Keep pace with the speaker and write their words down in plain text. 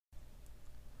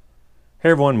Hey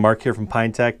everyone, Mark here from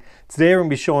PineTech. Today we're going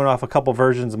to be showing off a couple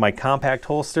versions of my compact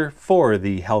holster for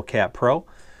the HELLCAT Pro.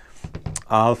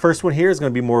 The first one here is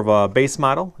going to be more of a base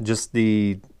model, just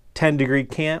the 10-degree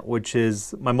cant, which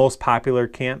is my most popular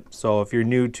cant. So if you're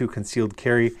new to concealed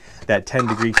carry, that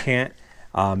 10-degree cant,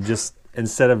 just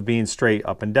instead of being straight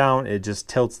up and down, it just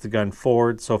tilts the gun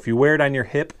forward. So if you wear it on your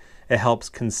hip, it helps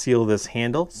conceal this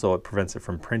handle, so it prevents it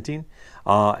from printing.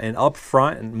 And up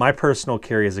front, my personal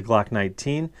carry is a Glock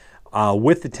 19.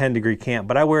 With the 10-degree cant,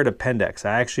 but I wear it a Kydex.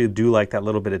 I actually do like that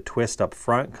little bit of twist up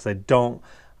front because I don't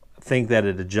think that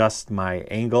it adjusts my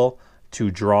angle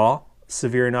to draw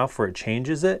severe enough where it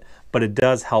changes it, but it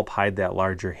does help hide that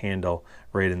larger handle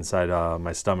right inside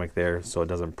my stomach there so it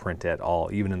doesn't print at all,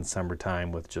 even in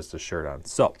summertime with just a shirt on.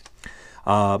 So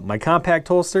my compact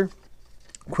holster,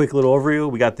 quick little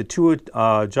overview. We got the two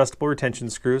adjustable retention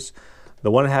screws,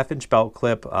 the 1.5-inch belt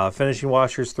clip, finishing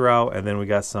washers throughout, and then we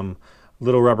got some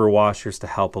little rubber washers to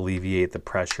help alleviate the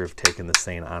pressure of taking this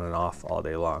thing on and off all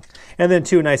day long. And then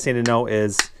a nice thing to know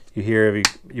is you hear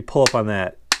if you pull up on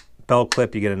that belt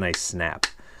clip, you get a nice snap.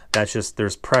 That's just,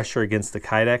 there's pressure against the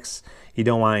Kydex. You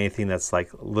don't want anything that's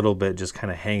like a little bit just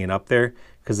kind of hanging up there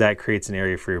because that creates an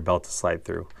area for your belt to slide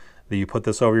through. Then you put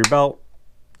this over your belt,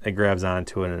 it grabs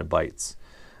onto it and it bites.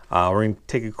 We're going to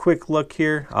take a quick look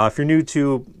here. If you're new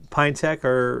to PineTech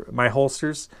or my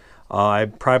holsters, I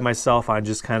pride myself on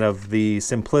just kind of the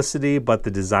simplicity, but the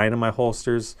design of my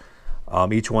holsters.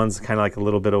 Each one's kind of like a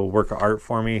little bit of a work of art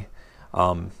for me.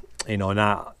 You know,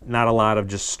 not a lot of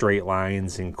just straight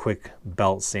lines and quick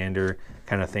belt sander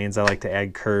kind of things. I like to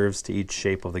add curves to each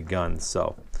shape of the gun.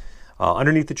 So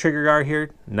underneath the trigger guard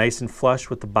here, nice and flush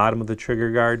with the bottom of the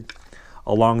trigger guard.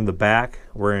 Along the back,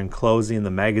 we're enclosing the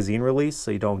magazine release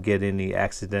so you don't get any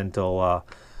accidental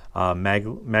mag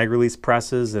release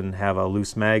presses and have a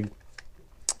loose mag.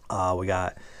 We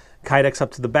got Kydex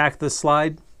up to the back of the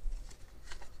slide,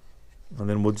 and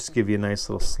then we'll just give you a nice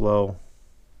little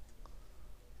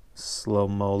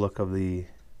slow-mo look of the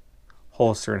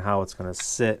holster and how it's going to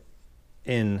sit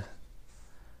in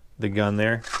the gun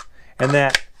there. And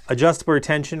that adjustable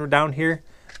retention down here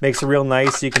makes it real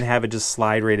nice. You can have it just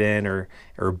slide right in or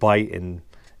bite and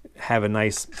have a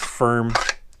nice firm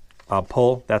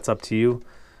pull. That's up to you.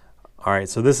 All right,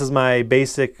 so this is my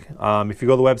basic, if you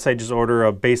go to the website, just order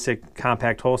a basic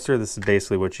compact holster. This is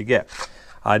basically what you get.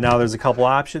 Now there's a couple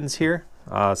options here.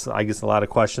 So I guess a lot of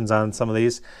questions on some of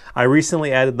these. I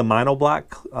recently added the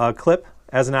monoblock clip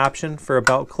as an option for a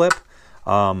belt clip.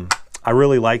 I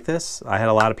really like this. I had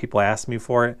a lot of people ask me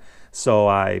for it. So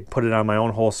I put it on my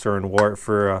own holster and wore it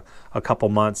for a couple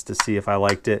months to see if I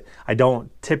liked it. I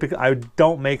don't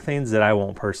make things that I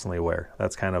won't personally wear.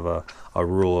 That's kind of a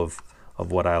rule of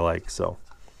what I like. So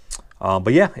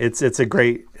but yeah, it's a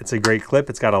great clip.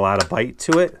 It's got a lot of bite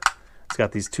to it. It's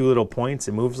got these two little points.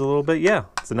 It moves a little bit. Yeah,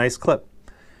 it's a nice clip.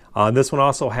 This one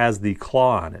also has the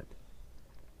claw on it.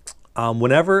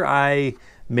 Whenever I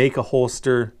make a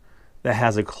holster that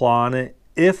has a claw on it,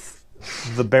 if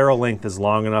the barrel length is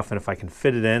long enough and if I can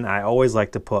fit it in, I always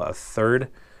like to put a third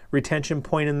retention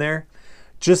point in there,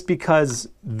 just because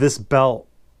this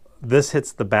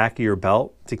hits the back of your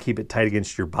belt to keep it tight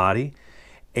against your body,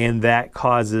 and that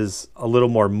causes a little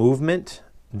more movement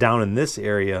down in this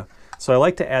area. So I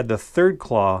like to add the third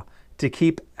claw to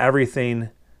keep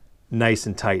everything nice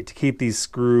and tight, to keep these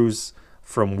screws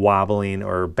from wobbling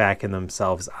or backing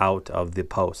themselves out of the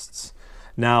posts.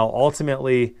 Now,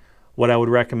 ultimately, what I would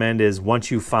recommend is once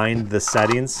you find the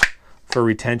settings for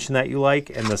retention that you like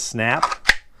and the snap,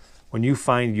 when you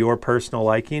find your personal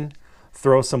liking,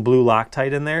 throw some blue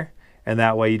Loctite in there, and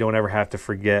that way you don't ever have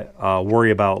to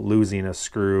worry about losing a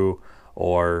screw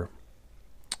or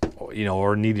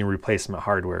needing replacement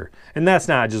hardware. And that's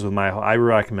not just with I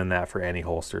recommend that for any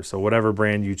holster. So whatever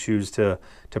brand you choose to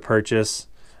purchase,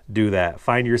 do that.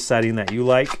 Find your setting that you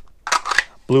like.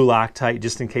 Blue Loctite,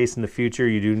 just in case in the future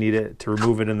you do need it to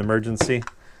remove it in the emergency.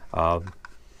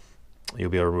 You'll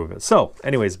be able to remove it. So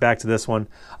anyways, back to this one.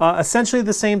 Essentially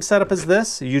the same setup as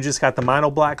this. You just got the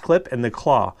monoblock clip and the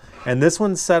claw. And this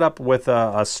one's set up with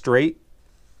a straight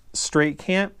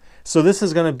cant. So this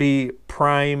is going to be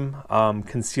prime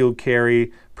concealed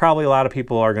carry. Probably a lot of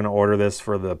people are going to order this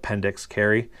for the Kydex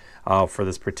carry for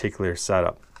this particular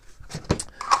setup.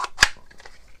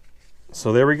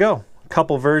 So there we go. A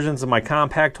couple versions of my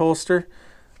compact holster.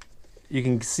 You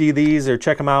can see these or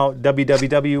check them out,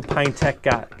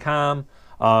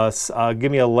 www.pinetech.com.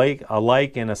 Give me a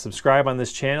like and a subscribe on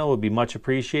this channel. It would be much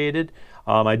appreciated.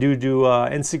 I do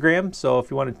Instagram, so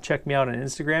if you want to check me out on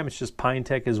Instagram, it's just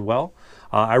PineTech as well.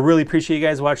 I really appreciate you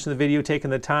guys watching the video, taking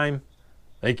the time.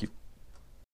 Thank you.